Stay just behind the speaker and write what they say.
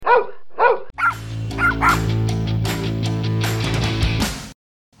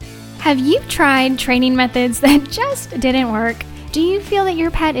Have you tried training methods that just didn't work? Do you feel that your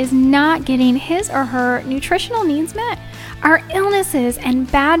pet is not getting his or her nutritional needs met? Are illnesses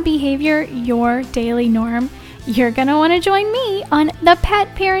and bad behavior your daily norm? You're going to want to join me on the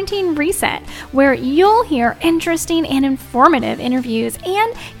Pet Parenting Reset, where you'll hear interesting and informative interviews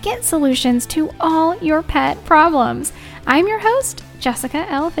and get solutions to all your pet problems. I'm your host, Jessica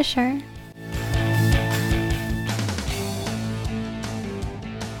L. Fisher.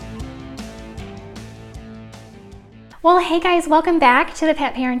 Well, hey guys, welcome back to the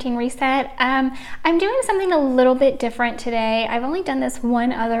Pet Parenting Reset. I'm doing something a little bit different today. I've only done this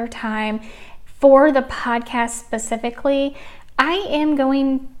one other time for the podcast specifically. I am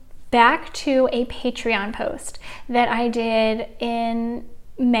going back to a Patreon post that I did in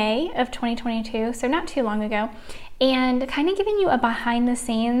May of 2022, so not too long ago, and kind of giving you a behind the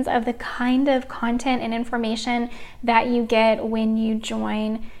scenes of the kind of content and information that you get when you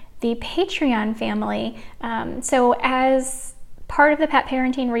join the Patreon family. So as part of the Pet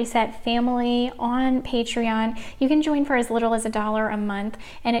Parenting Reset family on Patreon, you can join for as little as $1 a month,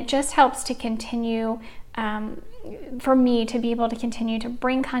 and it just helps to continue for me to be able to continue to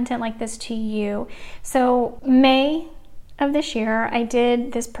bring content like this to you. So May of this year, I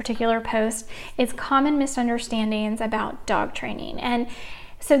did this particular post. It's common misunderstandings about dog training. And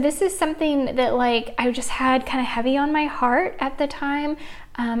so this is something that I just had kind of heavy on my heart at the time.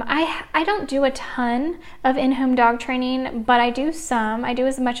 I don't do a ton of in-home dog training, but I do some. I do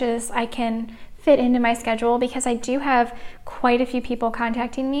as much as I can fit into my schedule because I do have quite a few people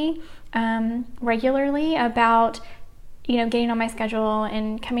contacting me regularly about getting on my schedule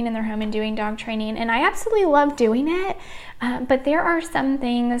and coming in their home and doing dog training. And I absolutely love doing it, but there are some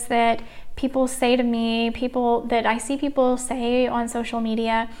things that people say to me, that I see people say on social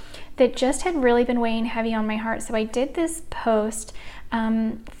media that just had really been weighing heavy on my heart. So I did this post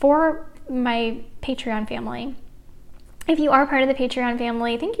for my Patreon family. If you are part of the Patreon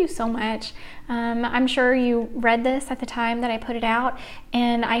family, thank you so much. I'm sure you read this at the time that I put it out,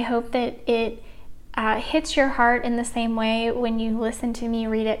 and I hope that it hits your heart in the same way when you listen to me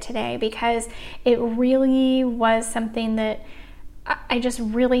read it today, because it really was something that I just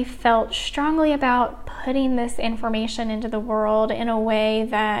really felt strongly about putting this information into the world in a way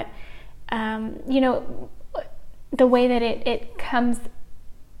that, the way that it comes,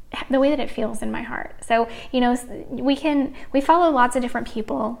 the way that it feels in my heart. So, we follow lots of different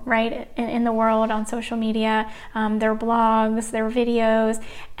people, right, in the world on social media, their blogs, their videos,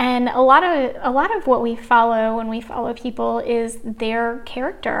 and a lot of what we follow when we follow people is their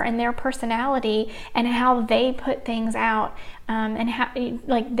character and their personality and how they put things out, and how,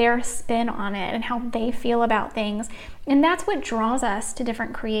 their spin on it and how they feel about things. And that's what draws us to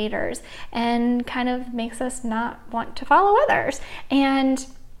different creators and kind of makes us not want to follow others. And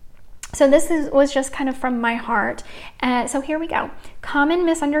so this was just kind of from my heart. So here we go. Common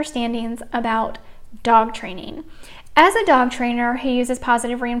misunderstandings about dog training. As a dog trainer who uses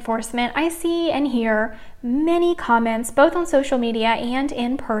positive reinforcement, I see and hear many comments, both on social media and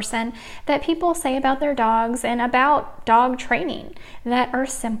in person, that people say about their dogs and about dog training that are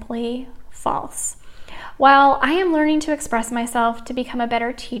simply false. While I am learning to express myself to become a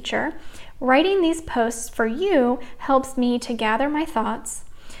better teacher, writing these posts for you helps me to gather my thoughts.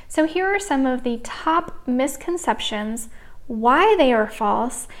 So here are some of the top misconceptions, why they are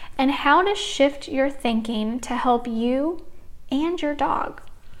false, and how to shift your thinking to help you and your dog.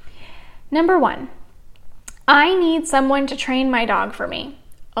 Number 1, I need someone to train my dog for me.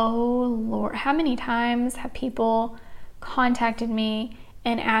 Oh Lord, how many times have people contacted me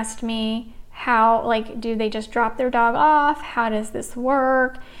and asked me how, do they just drop their dog off? How does this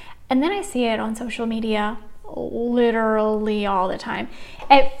work? And then I see it on social media literally all the time.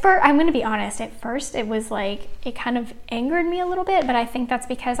 At first, I'm going to be honest, at first it was it kind of angered me a little bit, but I think that's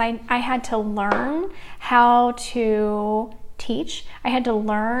because I had to learn how to teach. I had to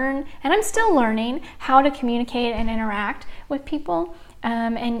learn, and I'm still learning, how to communicate and interact with people,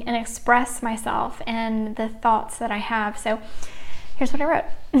 and express myself and the thoughts that I have. So here's what I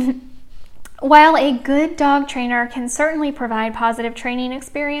wrote. While a good dog trainer can certainly provide positive training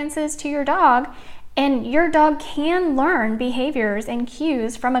experiences to your dog, and your dog can learn behaviors and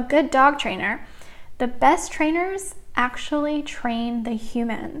cues from a good dog trainer, the best trainers actually train the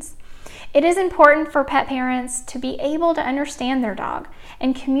humans. It is important for pet parents to be able to understand their dog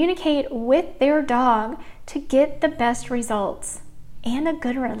and communicate with their dog to get the best results and a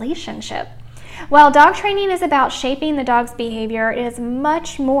good relationship. While dog training is about shaping the dog's behavior, it is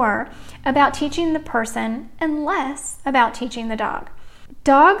much more about teaching the person and less about teaching the dog.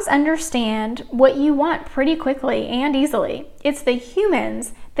 Dogs understand what you want pretty quickly and easily. It's the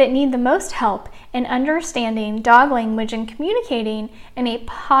humans that need the most help in understanding dog language and communicating in a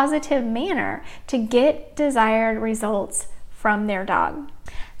positive manner to get desired results from their dog.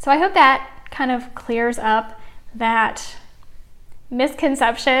 So I hope that kind of clears up that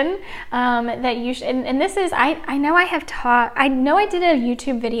misconception that you should, and this is, I know I did a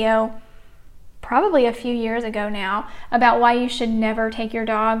YouTube video probably a few years ago now about why you should never take your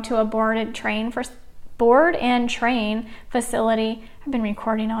dog to a board and train facility. I've been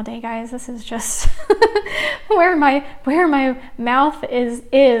recording all day, guys. This is just where my mouth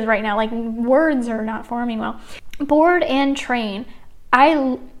is right now. Like, words are not forming well. Board and train.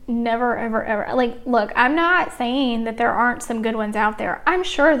 I never, ever, like, look, I'm not saying that there aren't some good ones out there. I'm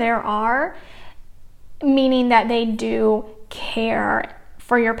sure there are, meaning that they do care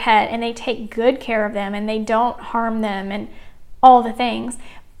for your pet and they take good care of them and they don't harm them and all the things.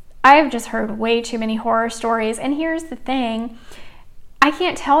 I've just heard way too many horror stories. And here's the thing. I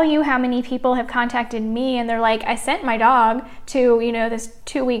can't tell you how many people have contacted me and they're like, I sent my dog to, this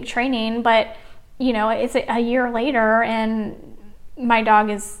 2-week training, but, it's a year later and my dog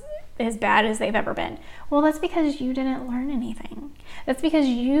is as bad as they've ever been. Well, that's because you didn't learn anything. That's because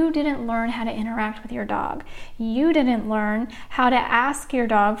you didn't learn how to interact with your dog. You didn't learn how to ask your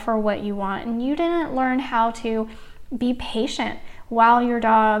dog for what you want, and you didn't learn how to be patient while your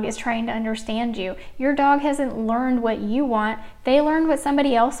dog is trying to understand you. Your dog hasn't learned what you want. They learned what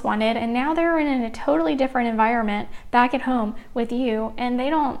somebody else wanted, and now they're in a totally different environment back at home with you, and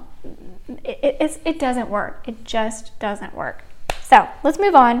it doesn't work. It just doesn't work. So let's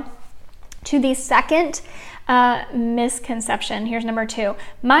move on to the second misconception. Here's number 2.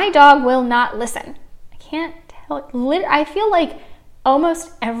 My dog will not listen. I can't tell. I feel like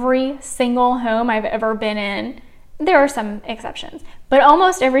almost every single home I've ever been in, there are some exceptions, but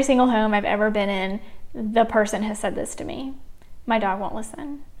almost every single home I've ever been in, the person has said this to me. My dog won't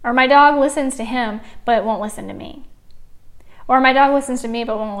listen. Or my dog listens to him, but won't listen to me. Or my dog listens to me,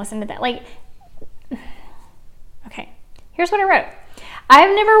 but won't listen to that. Like, okay, here's what I wrote.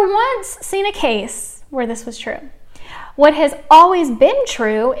 I've never once seen a case where this was true. What has always been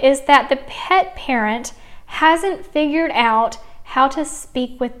true is that the pet parent hasn't figured out how to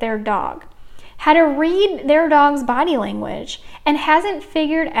speak with their dog, how to read their dog's body language, and hasn't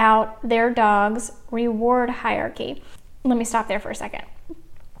figured out their dog's reward hierarchy. Let me stop there for a second.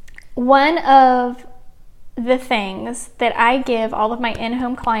 One of the things that I give all of my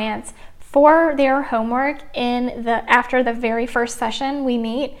in-home clients for their homework after the very first session we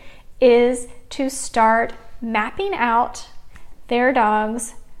meet is to start mapping out their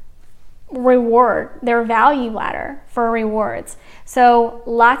dog's reward, their value ladder for rewards. So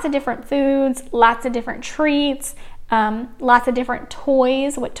lots of different foods, lots of different treats, lots of different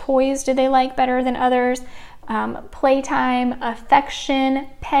toys. What toys do they like better than others? Playtime, affection,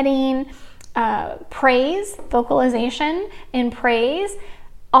 petting, praise, vocalization and praise.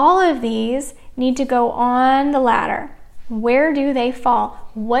 All of these need to go on the ladder. Where do they fall?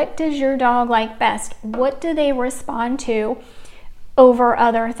 What does your dog like best? What do they respond to over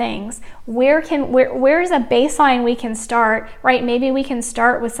other things? Where's a baseline we can start, right? Maybe we can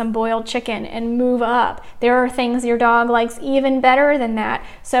start with some boiled chicken and move up. There are things your dog likes even better than that.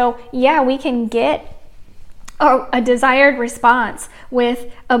 So yeah, we can get a desired response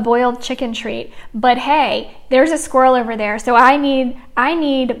with a boiled chicken treat, but hey, there's a squirrel over there, so I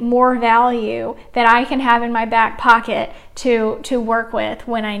need more value that I can have in my back pocket to work with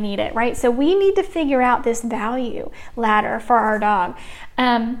when I need it, right? So we need to figure out this value ladder for our dog.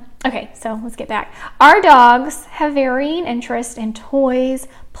 Okay, so let's get back. Our dogs have varying interests in toys,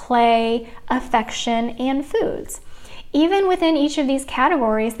 play, affection, and foods. Even within each of these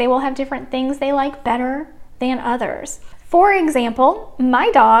categories, they will have different things they like better than others. For example, my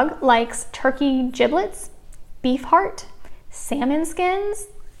dog likes turkey giblets, beef heart, salmon skins,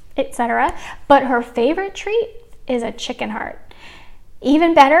 etc. But her favorite treat is a chicken heart.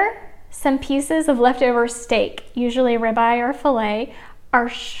 Even better, some pieces of leftover steak, usually ribeye or filet, are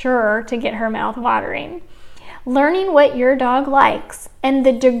sure to get her mouth watering. Learning what your dog likes and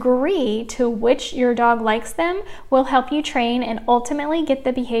the degree to which your dog likes them will help you train and ultimately get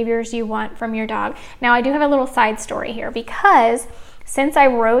the behaviors you want from your dog. Now, I do have a little side story here because since I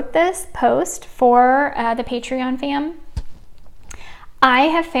wrote this post for the Patreon fam, I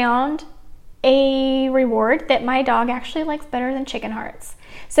have found a reward that my dog actually likes better than chicken hearts.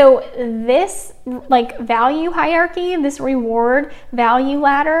 So this value hierarchy, this reward value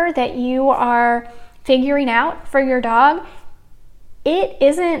ladder that you are figuring out for your dog, it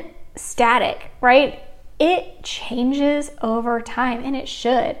isn't static, right? it changes over time, and it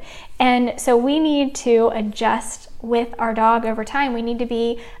should. And so we need to adjust with our dog over time. We need to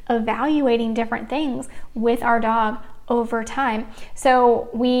be evaluating different things with our dog over time. So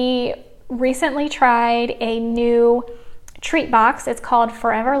we recently tried a new treat box. It's called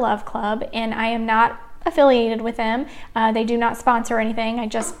Forever Love Club, and I am not affiliated with them. They do not sponsor anything.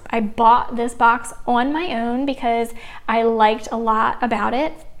 I bought this box on my own because I liked a lot about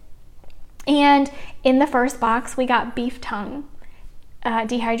it. And in the first box, we got beef tongue,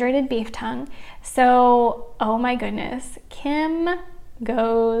 dehydrated beef tongue. So, oh my goodness, Kim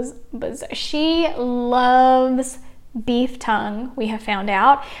goes berserk. She loves beef tongue, we have found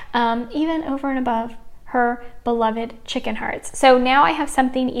out, even over and above her beloved chicken hearts. So now I have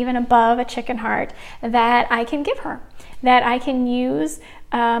something even above a chicken heart that I can give her, that I can use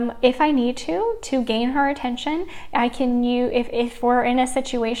if I need to gain her attention. I can use, if we're in a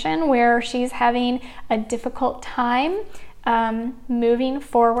situation where she's having a difficult time moving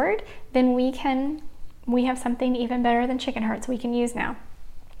forward, then we have something even better than chicken hearts we can use now.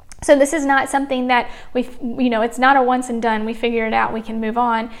 So this is not something that it's not a once and done, we figured it out, we can move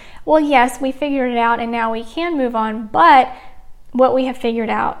on. Well, yes, we figured it out and now we can move on, but what we have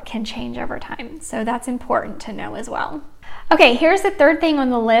figured out can change over time. So that's important to know as well. Okay, here's the third thing on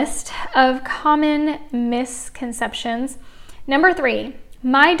the list of common misconceptions. Number 3,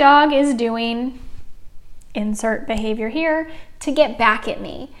 my dog is doing insert behavior here to get back at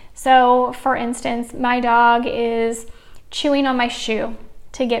me. So for instance, my dog is chewing on my shoe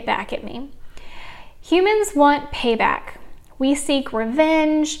to get back at me. Humans want payback. We seek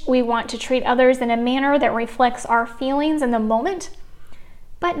revenge. We want to treat others in a manner that reflects our feelings in the moment,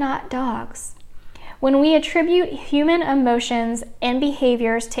 but not dogs. When we attribute human emotions and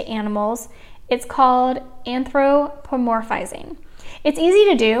behaviors to animals, it's called anthropomorphizing. It's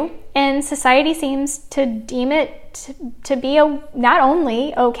easy to do, and society seems to deem it to be not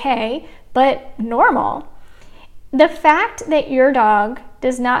only okay, but normal. The fact that your dog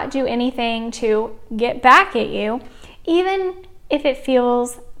does not do anything to get back at you, even if it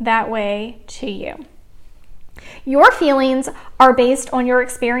feels that way to you. Your feelings are based on your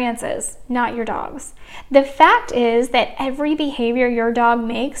experiences, not your dog's. The fact is that every behavior your dog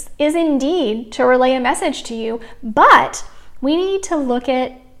makes is indeed to relay a message to you, but we need to look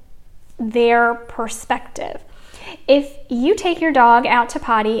at their perspective. If you take your dog out to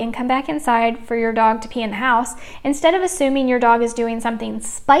potty and come back inside for your dog to pee in the house, instead of assuming your dog is doing something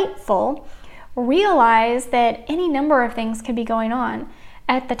spiteful, realize that any number of things could be going on.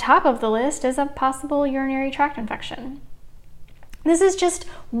 At the top of the list is a possible urinary tract infection. This is just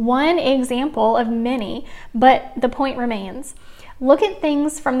one example of many, but the point remains. Look at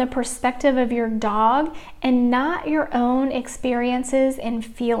things from the perspective of your dog and not your own experiences and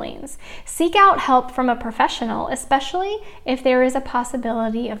feelings. Seek out help from a professional, especially if there is a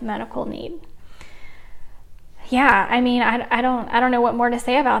possibility of medical need. Yeah, I mean, I don't know what more to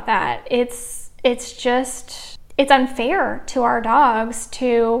say about that. It's unfair to our dogs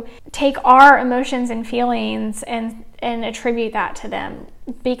to take our emotions and feelings and attribute that to them,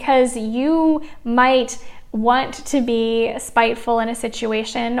 because you might want to be spiteful in a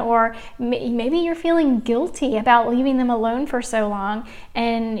situation, or maybe you're feeling guilty about leaving them alone for so long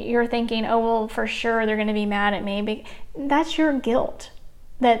and you're thinking, oh, well, for sure they're going to be mad at me. That's your guilt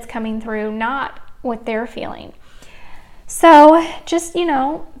that's coming through, not what they're feeling. So just,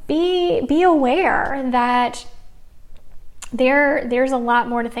 be aware that there's a lot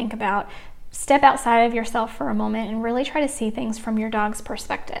more to think about. Step outside of yourself for a moment and really try to see things from your dog's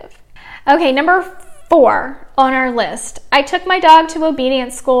perspective. Okay, number 4 on our list. I took my dog to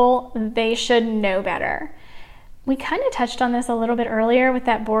obedience school. They should know better. We kind of touched on this a little bit earlier with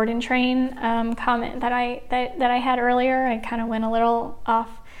that board and train comment that I had earlier. I kind of went a little off.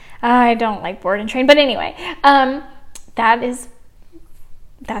 I don't like board and train, but anyway,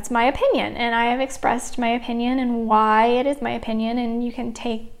 that's my opinion, and I have expressed my opinion and why it is my opinion, and you can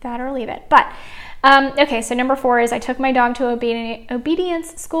take that or leave it. But okay, so number 4 is I took my dog to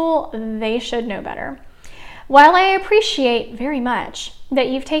obedience school. They should know better. While I appreciate very much that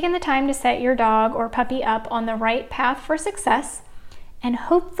you've taken the time to set your dog or puppy up on the right path for success, and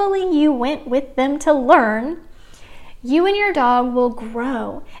hopefully you went with them to learn, you and your dog will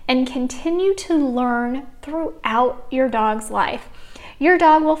grow and continue to learn throughout your dog's life. Your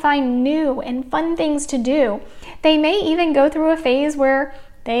dog will find new and fun things to do. They may even go through a phase where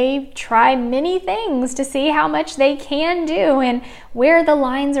they try many things to see how much they can do and where the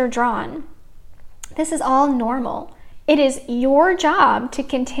lines are drawn. This is all normal. It is your job to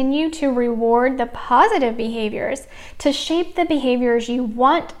continue to reward the positive behaviors, to shape the behaviors you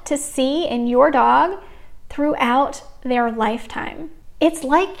want to see in your dog throughout their lifetime. It's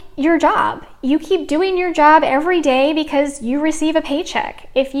like your job. You keep doing your job every day because you receive a paycheck.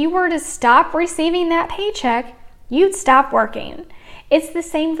 If you were to stop receiving that paycheck, you'd stop working. It's the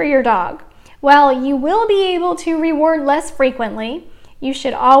same for your dog. While you will be able to reward less frequently, you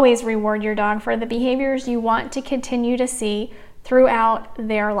should always reward your dog for the behaviors you want to continue to see throughout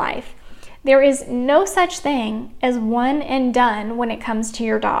their life. There is no such thing as one and done when it comes to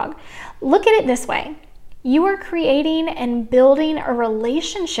your dog. Look at it this way. You are creating and building a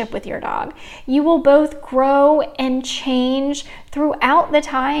relationship with your dog. You will both grow and change throughout the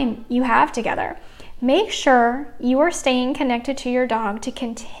time you have together. Make sure you are staying connected to your dog to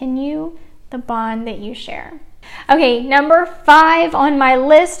continue the bond that you share. Okay, number 5 on my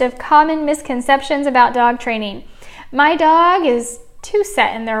list of common misconceptions about dog training. My dog is too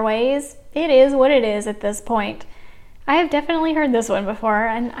set in their ways. It is what it is at this point. I have definitely heard this one before,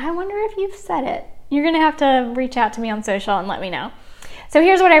 and I wonder if you've said it. You're going to have to reach out to me on social and let me know. So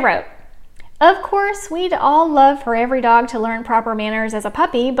here's what I wrote. Of course, we'd all love for every dog to learn proper manners as a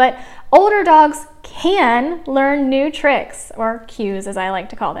puppy, but older dogs can learn new tricks, or cues as I like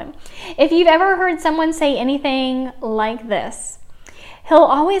to call them. If you've ever heard someone say anything like this, he'll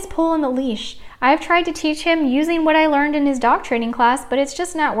always pull on the leash. I've tried to teach him using what I learned in his dog training class, but it's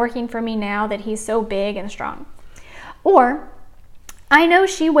just not working for me now that he's so big and strong. Or, I know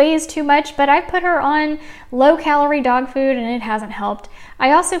she weighs too much, but I've put her on low-calorie dog food and it hasn't helped.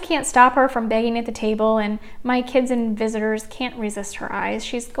 I also can't stop her from begging at the table, and my kids and visitors can't resist her eyes.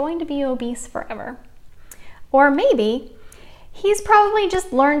 She's going to be obese forever. Or maybe he's probably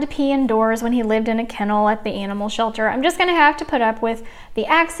just learned to pee indoors when he lived in a kennel at the animal shelter. I'm just going to have to put up with the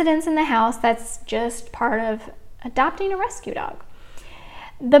accidents in the house. That's just part of adopting a rescue dog.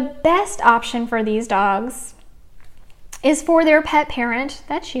 The best option for these dogs is for their pet parent,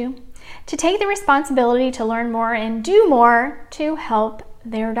 that's you, to take the responsibility to learn more and do more to help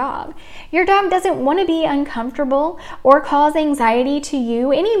their dog. Your dog doesn't want to be uncomfortable or cause anxiety to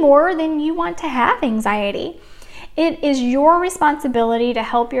you any more than you want to have anxiety. It is your responsibility to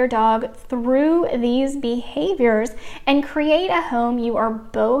help your dog through these behaviors and create a home you are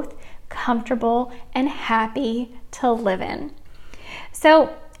both comfortable and happy to live in.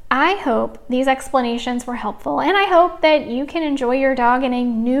 So, I hope these explanations were helpful, and I hope that you can enjoy your dog in a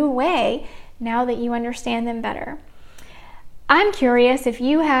new way now that you understand them better. I'm curious if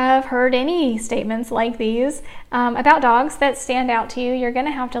you have heard any statements like these about dogs that stand out to you. You're going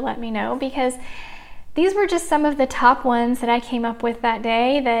to have to let me know, because these were just some of the top ones that I came up with that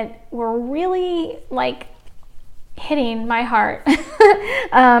day that were really hitting my heart.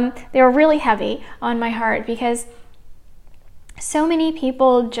 They were really heavy on my heart because so many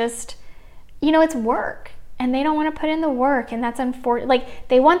people just, it's work and they don't want to put in the work, and that's unfortunate.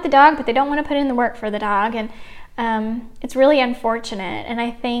 They want the dog, but they don't want to put in the work for the dog, and it's really unfortunate. And I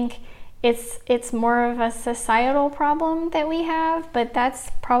think it's more of a societal problem that we have, but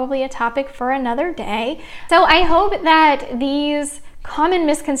that's probably a topic for another day. So I hope that these common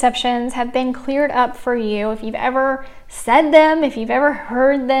misconceptions have been cleared up for you. If you've ever said them, if you've ever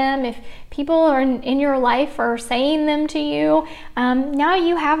heard them, if people are in your life are saying them to you, now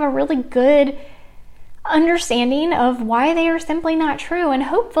you have a really good understanding of why they are simply not true, and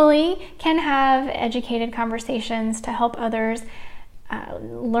hopefully can have educated conversations to help others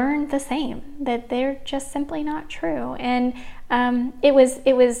learn the same, that they're just simply not true. And it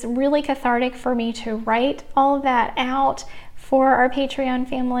was really cathartic for me to write all of that out for our Patreon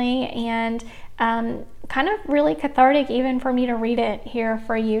family, and kind of really cathartic even for me to read it here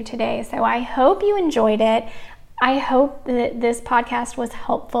for you today. So I hope you enjoyed it. I hope that this podcast was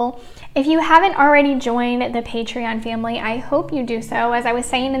helpful. If you haven't already joined the Patreon family, I hope you do so. As I was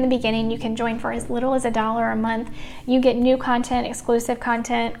saying in the beginning, you can join for as little as $1 a month. You get new content, exclusive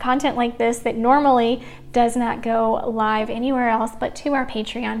content like this that normally does not go live anywhere else but to our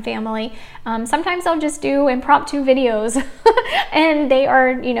Patreon family. Sometimes I'll just do impromptu videos and they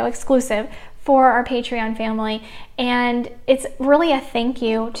are, exclusive for our Patreon family. And it's really a thank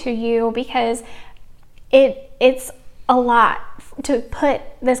you to you, because it's a lot to put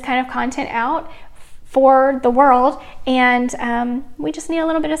this kind of content out for the world, and we just need a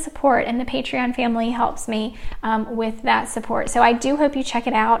little bit of support, and the Patreon family helps me with that support. So I do hope you check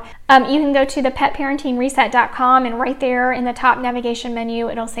it out. You can go to thepetparentingreset.com, and right there in the top navigation menu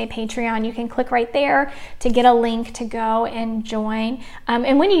it'll say Patreon. You can click right there to get a link to go and join,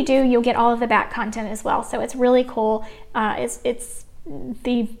 and when you do, you'll get all of the back content as well. So it's really cool. It's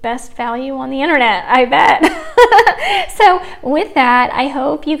the best value on the internet, I bet. So with that, I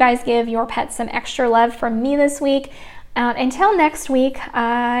hope you guys give your pets some extra love from me this week. Until next week,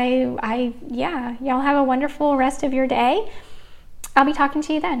 y'all have a wonderful rest of your day. I'll be talking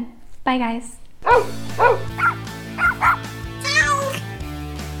to you then. Bye, guys.